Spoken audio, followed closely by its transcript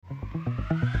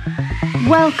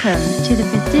Welcome to the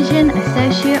Physician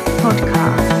Associate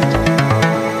Podcast.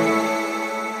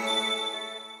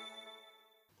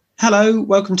 Hello,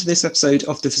 welcome to this episode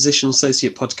of the Physician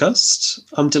Associate Podcast.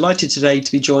 I'm delighted today to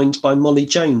be joined by Molly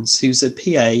Jones, who's a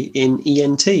PA in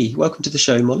ENT. Welcome to the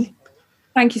show, Molly.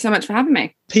 Thank you so much for having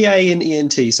me. PA in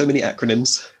ENT, so many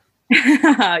acronyms.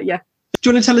 Yeah. Do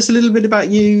you want to tell us a little bit about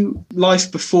you, life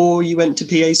before you went to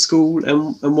PA school,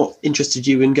 and what interested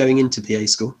you in going into PA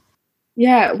school?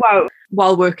 Yeah, well,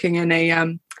 while working in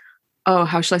a,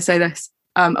 how shall I say this?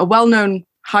 A well-known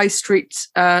high street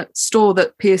store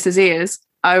that pierces ears,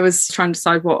 I was trying to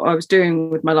decide what I was doing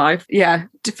with my life. Yeah,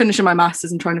 finishing my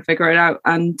master's and trying to figure it out.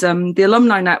 And the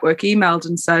alumni network emailed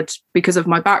and said, because of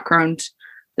my background,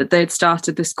 that they had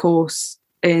started this course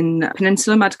in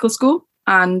Peninsula Medical School.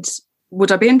 And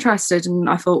would I be interested? And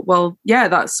I thought, well, yeah,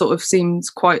 that sort of seems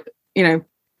quite,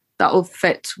 that'll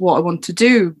fit what I want to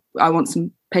do. I want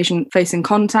some patient-facing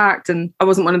contact. And I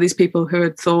wasn't one of these people who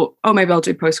had thought, oh, maybe I'll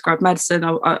do postgrad medicine.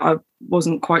 I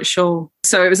wasn't quite sure.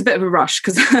 So it was a bit of a rush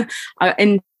because I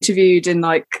interviewed in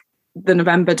like the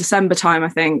November, December time, I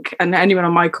think. And anyone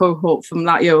on my cohort from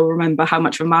that year will remember how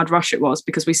much of a mad rush it was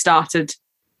because we started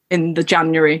in the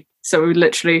January. So we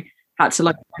literally had to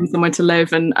find somewhere to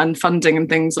live and funding and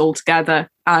things all together.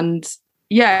 And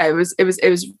yeah, it was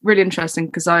really interesting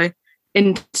because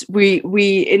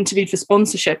we interviewed for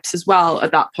sponsorships as well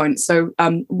at that point. So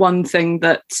one thing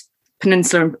that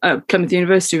Peninsula and Plymouth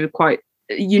University were quite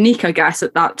unique, I guess,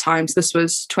 at that time. So this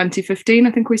was 2015,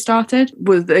 I think we started.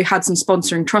 They had some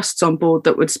sponsoring trusts on board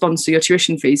that would sponsor your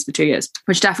tuition fees for 2 years,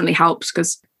 which definitely helped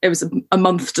because it was a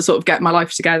month to sort of get my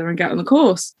life together and get on the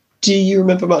course. Do you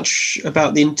remember much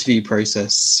about the interview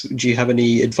process? Do you have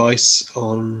any advice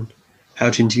on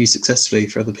how to interview successfully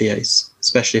for other PAs,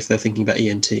 especially if they're thinking about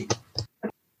ENT?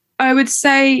 I would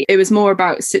say it was more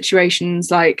about situations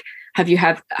like, have you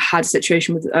had a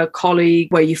situation with a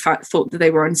colleague where you thought that they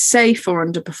were unsafe or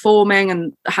underperforming,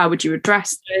 and how would you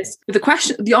address this? The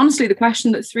question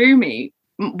that threw me,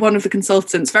 one of the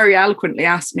consultants very eloquently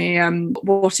asked me,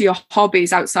 what are your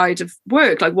hobbies outside of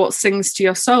work? Like, what sings to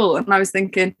your soul? And I was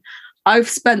thinking, I've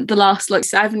spent the last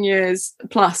 7 years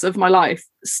plus of my life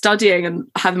studying and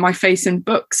having my face in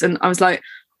books. And I was like,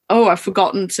 oh, I've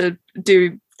forgotten to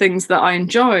do things that I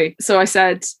enjoy. So I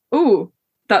said, oh,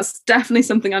 that's definitely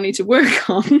something I need to work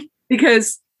on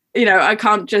because, I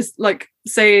can't just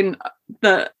saying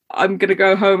that I'm going to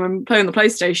go home and play on the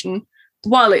PlayStation.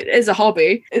 While it is a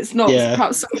hobby, it's not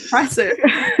perhaps so impressive.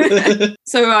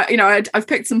 So, I've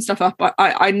picked some stuff up.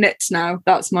 I knit now.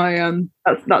 That's my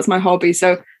hobby.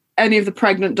 So any of the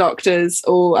pregnant doctors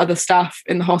or other staff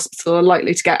in the hospital are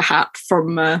likely to get a hat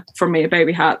from me, a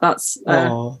baby hat. That's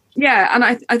yeah. And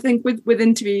I think with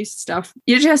interview stuff,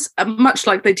 you just, much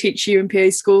like they teach you in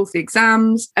PA school for the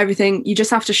exams, everything, you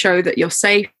just have to show that you're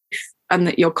safe and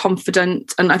that you're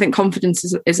confident. And I think confidence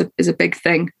is a big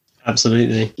thing.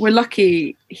 Absolutely. We're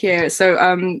lucky here. So,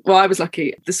 I was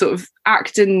lucky. The sort of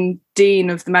acting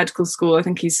dean of the medical school, I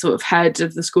think he's sort of head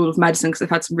of the School of Medicine because they've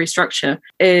had some restructure,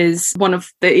 is one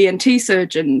of the ENT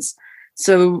surgeons.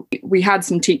 So we had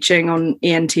some teaching on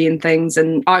ENT and things,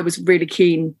 and I was really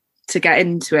keen to get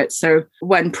into it. So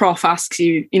when Prof asks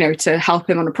you, to help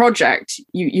him on a project,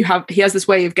 he has this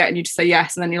way of getting you to say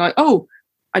yes, and then you're like, oh,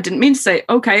 I didn't mean to say,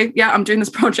 okay, yeah, I'm doing this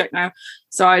project now.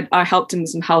 So I helped him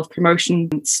with some health promotion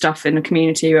stuff in the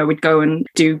community where we'd go and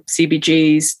do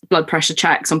CBGs, blood pressure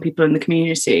checks on people in the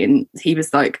community. And he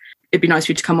was like, it'd be nice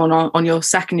for you to come on your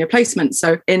second year placement.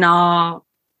 So in our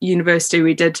university,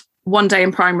 we did 1 day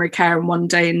in primary care and 1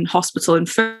 day in hospital in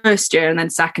first year. And then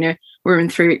second year, we were in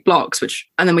 3-week blocks,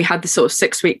 and then we had this sort of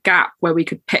 6-week gap where we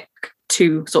could pick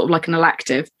two, sort of like an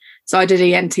elective. So I did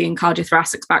ENT and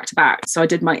cardiothoracics back to back. So I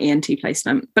did my ENT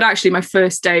placement. But actually my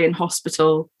first day in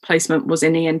hospital placement was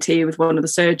in ENT with one of the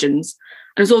surgeons.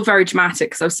 And it was all very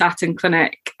dramatic because I was sat in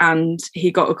clinic and he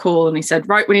got a call and he said,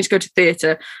 right, we need to go to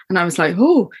theatre. And I was like,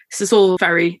 oh, this is all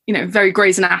very, very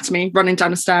Grey's Anatomy, running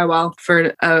down a stairwell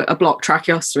for a block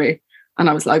tracheostomy. And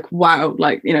I was like, wow,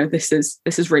 this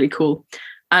is really cool.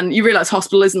 And you realise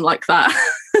hospital isn't like that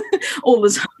all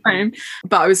the time.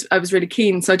 But I was really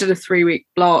keen. So I did a 3-week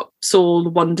block, saw all the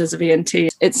wonders of ENT.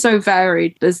 It's so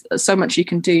varied. There's so much you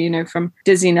can do, from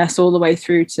dizziness all the way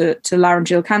through to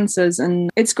laryngeal cancers. And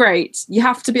it's great. You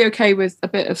have to be okay with a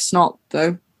bit of snot,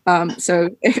 though. So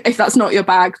if that's not your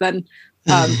bag, then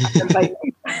I can blame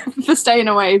you for staying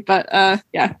away. But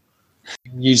yeah.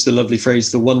 Use the lovely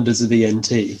phrase, the wonders of ENT.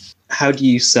 How do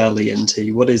you sell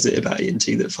ENT? What is it about ENT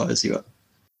that fires you up?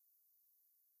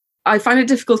 I find it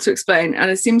difficult to explain,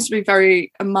 and it seems to be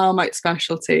very a Marmite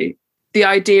specialty. The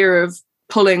idea of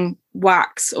pulling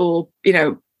wax or,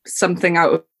 something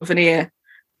out of an ear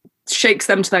shakes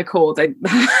them to their core. They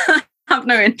have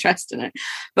no interest in it.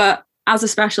 But as a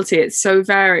specialty, it's so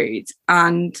varied,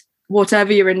 and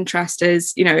whatever your interest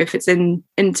is, you know, if it's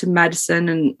into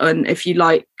medicine and if you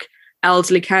like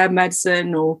elderly care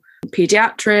medicine or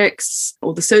pediatrics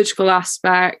or the surgical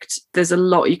aspect, there's a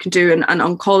lot you can do. And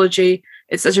oncology,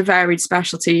 it's such a varied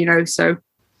specialty, you know, so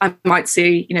I might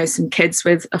see, you know, some kids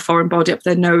with a foreign body up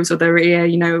their nose or their ear,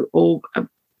 you know, or a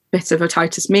bit of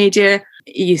otitis media.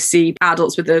 You see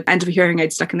adults with the end of a hearing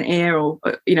aid stuck in the ear, or,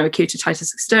 you know, acute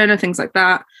otitis externa, things like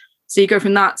that. So you go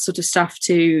from that sort of stuff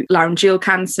to laryngeal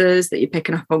cancers that you're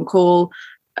picking up on call,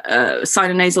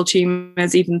 sinonasal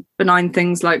tumours, even benign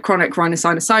things like chronic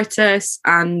rhinosinusitis.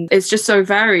 And it's just so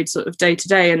varied sort of day to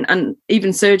day. And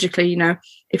even surgically, you know,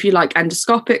 if you like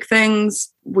endoscopic things,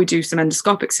 we do some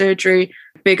endoscopic surgery.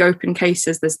 Big open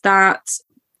cases, there's that.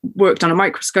 Worked on a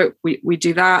microscope, we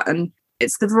do that. And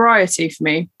it's the variety for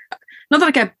me. Not that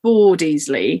I get bored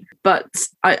easily, but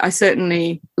I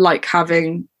certainly like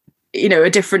having, you know, a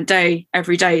different day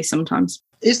every day sometimes.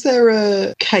 Is there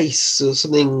a case or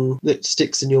something that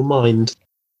sticks in your mind?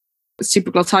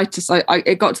 Supraglottitis,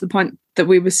 it got to the point that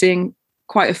we were seeing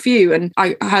quite a few, and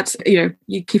I had, you know,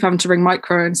 you keep having to ring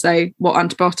micro and say, what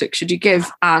antibiotic should you give?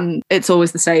 And it's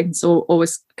always the same. It's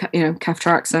always, you know,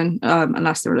 ceftriaxone,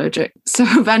 unless they're allergic. So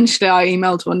eventually I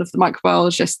emailed one of the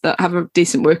microbiologists that I have a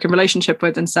decent working relationship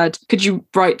with and said, could you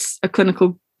write a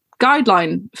clinical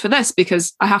guideline for this,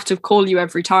 because I have to call you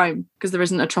every time because there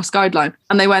isn't a trust guideline.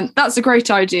 And they went, that's a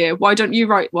great idea, why don't you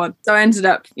write one? So I ended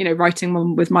up, you know, writing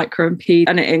one with micro and ped,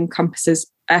 and it encompasses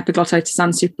epiglottitis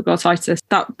and supraglottitis.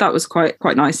 That was quite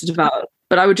nice to develop.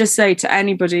 But I would just say to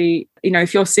anybody, you know,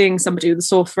 if you're seeing somebody with a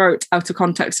sore throat out of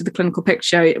context of the clinical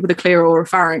picture with a clear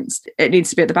oropharynx, it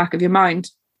needs to be at the back of your mind.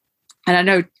 And I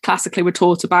know classically we're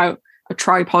taught about a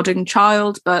tripodding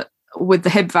child, but with the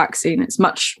Hib vaccine, it's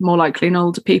much more likely in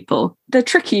older people. They're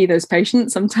tricky, those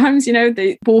patients, sometimes, you know,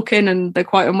 they walk in and they're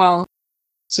quite unwell.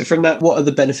 So from that, what are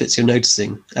the benefits you're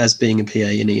noticing as being a PA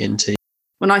in ENT?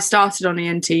 When I started on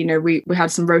ENT, you know, we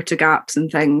had some rota gaps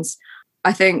and things.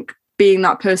 I think being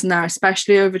that person there,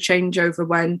 especially over changeover,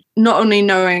 when not only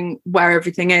knowing where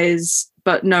everything is,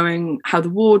 but knowing how the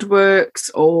ward works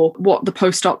or what the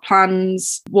post-op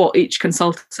plans, what each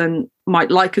consultant might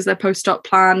like as their post-op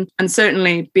plan, and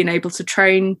certainly being able to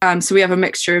train. So we have a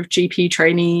mixture of GP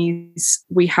trainees,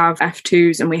 we have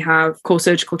F2s, and we have core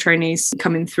surgical trainees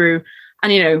coming through.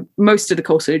 And, you know, most of the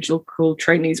core surgical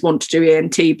trainees want to do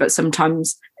ENT, but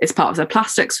sometimes it's part of their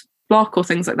plastics block or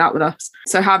things like that with us.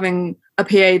 So having a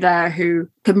PA there who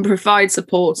can provide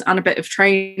support and a bit of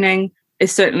training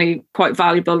is certainly quite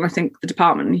valuable. And I think the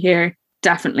department here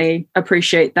definitely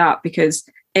appreciate that, because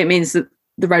it means that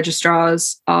the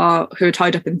registrars who are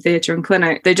tied up in theatre and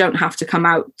clinic, they don't have to come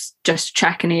out just to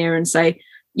check an ear and say,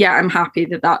 yeah, I'm happy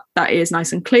that ear is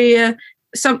nice and clear.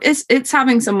 So it's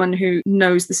having someone who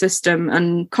knows the system,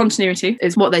 and continuity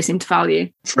is what they seem to value.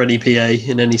 For any PA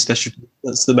in any specialty,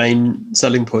 that's the main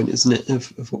selling point, isn't it,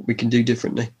 of what we can do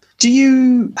differently. Do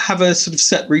you have a sort of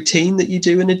set routine that you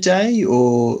do in a day,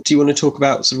 or do you want to talk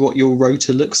about sort of what your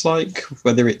rota looks like,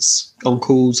 whether it's on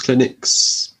calls,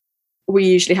 clinics? We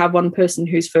usually have one person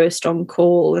who's first on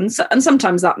call, and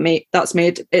sometimes that's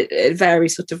made. It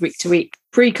varies sort of week to week.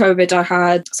 Pre-COVID, I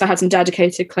had some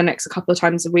dedicated clinics a couple of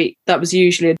times a week. That was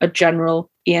usually a general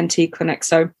ENT clinic.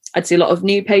 So I'd see a lot of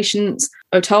new patients,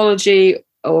 otology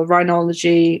or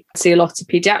rhinology. I'd see a lot of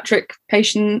paediatric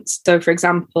patients. So, for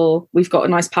example, we've got a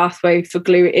nice pathway for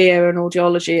glue, ear, and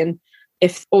audiology. And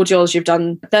if audiology have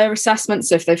done their assessments,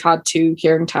 so if they've had 2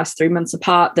 hearing tests 3 months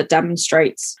apart that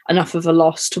demonstrates enough of a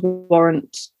loss to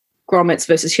warrant grommets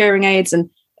versus hearing aids, and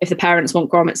if the parents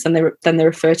want grommets, then they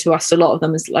refer to us. A lot of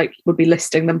them would be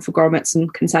listing them for grommets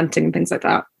and consenting and things like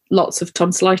that. Lots of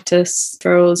tonsillitis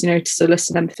referrals, you know, to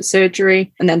solicit them for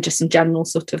surgery, and then just some general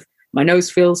sort of my nose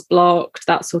feels blocked,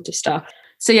 that sort of stuff.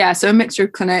 So yeah, so a mixture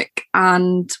of clinic,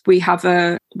 and we have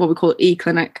what we call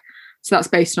e-clinic. So that's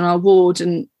based on our ward,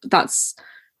 and that's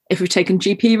if we've taken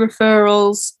GP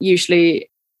referrals, usually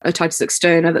otitis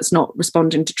externa that's not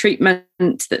responding to treatment,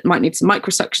 that might need some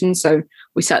microsuction. So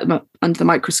we set them up under the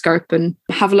microscope and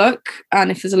have a look. And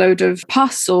if there's a load of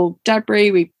pus or debris,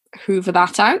 we hoover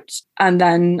that out. And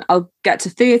then I'll get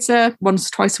to theatre once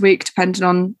or twice a week, depending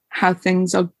on how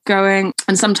things are going.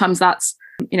 And sometimes that's,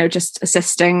 you know, just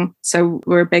assisting. So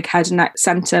we're a big head and neck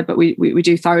centre, but we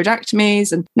do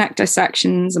thyroidectomies and neck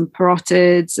dissections and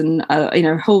parotids and, you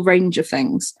know, a whole range of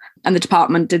things. And the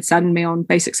department did send me on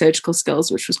basic surgical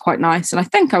skills, which was quite nice. And I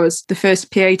think I was the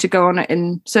first PA to go on it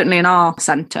certainly in our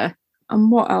centre.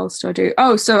 And what else do I do?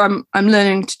 Oh, so I'm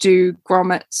learning to do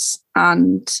grommets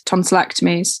and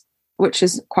tonsillectomies, which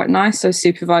is quite nice. So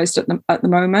supervised at the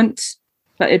moment.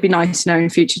 But it'd be nice, in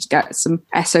future to get some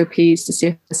SOPs to see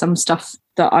if there's some stuff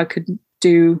that I could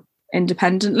do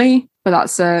independently. But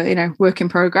that's a work in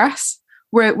progress.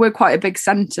 We're quite a big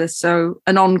centre, so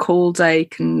an on-call day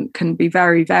can be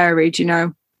very varied.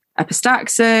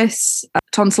 Epistaxis,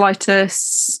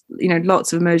 tonsillitis,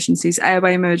 lots of emergencies,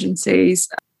 airway emergencies.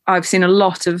 I've seen a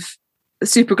lot of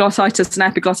supraglottitis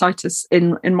and epiglottitis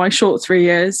in my short 3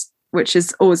 years, which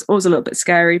is always a little bit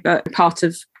scary. But part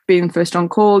of being first on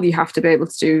call, you have to be able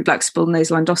to do flexible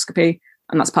nasal endoscopy,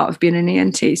 and that's part of being an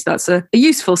ENT. So that's a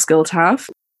useful skill to have.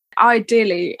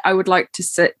 Ideally, I would like to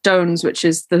sit DONES, which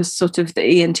is the sort of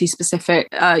the ENT specific.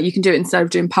 You can do it instead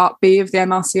of doing Part B of the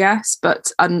MRCS,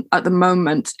 but at the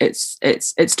moment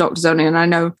it's doctors only. And I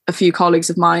know a few colleagues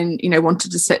of mine,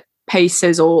 wanted to sit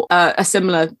PACEs or a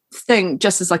similar thing,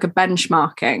 just as like a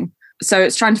benchmarking. So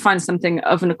it's trying to find something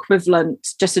of an equivalent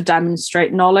just to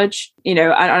demonstrate knowledge.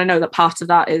 I know that part of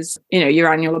that is,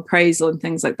 your annual appraisal and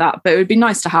things like that. But it would be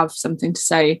nice to have something to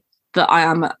say that I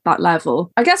am at that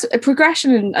level. I guess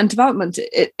progression and development,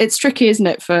 it's tricky, isn't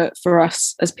it, for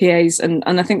us as PAs? And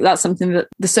I think that's something that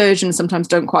the surgeons sometimes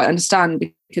don't quite understand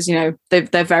because,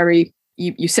 they're very,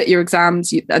 you sit your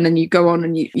exams and then you go on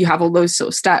and you have all those sort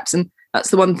of steps. And that's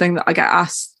the one thing that I get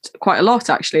asked quite a lot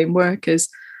actually in work is,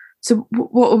 so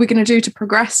what are we going to do to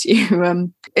progress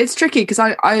you? It's tricky because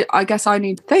I guess I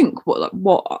need to think what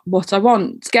I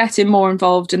want. Getting more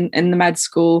involved in the med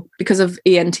school because of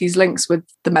ENT's links with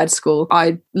the med school.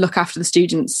 I look after the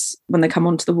students when they come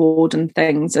onto the ward and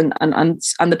things, and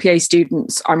the PA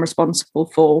students I'm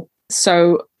responsible for.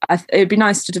 So it'd be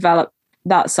nice to develop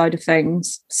that side of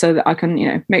things so that I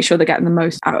can make sure they're getting the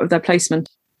most out of their placement.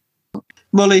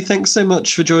 Molly, thanks so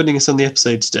much for joining us on the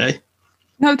episode today.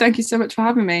 No, thank you so much for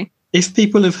having me. If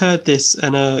people have heard this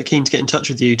and are keen to get in touch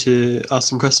with you to ask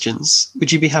some questions,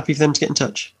 would you be happy for them to get in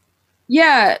touch?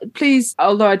 Yeah, please.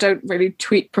 Although I don't really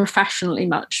tweet professionally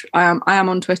much, I am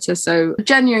on Twitter. So a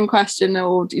genuine question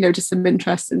or, just some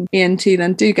interest in ENT,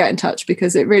 then do get in touch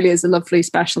because it really is a lovely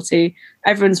specialty.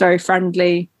 Everyone's very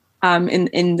friendly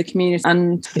in the community.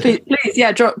 And please,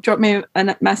 drop me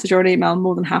a message or an email. I'm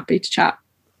more than happy to chat.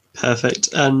 Perfect.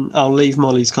 And I'll leave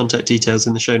Molly's contact details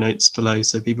in the show notes below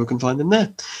so people can find them there.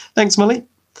 Thanks, Molly.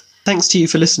 Thanks to you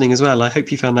for listening as well. I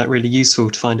hope you found that really useful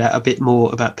to find out a bit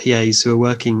more about PAs who are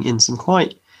working in some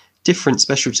quite different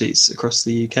specialties across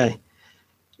the UK.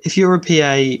 If you're a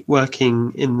PA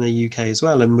working in the UK as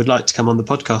well and would like to come on the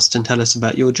podcast and tell us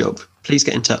about your job, please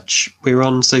get in touch. We're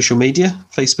on social media,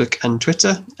 Facebook and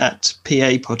Twitter at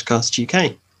PA Podcast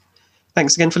UK.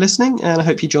 Thanks again for listening, and I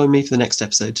hope you join me for the next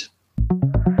episode.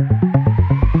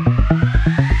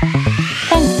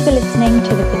 Thanks for listening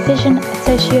to the Precision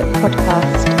Associate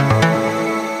Podcast.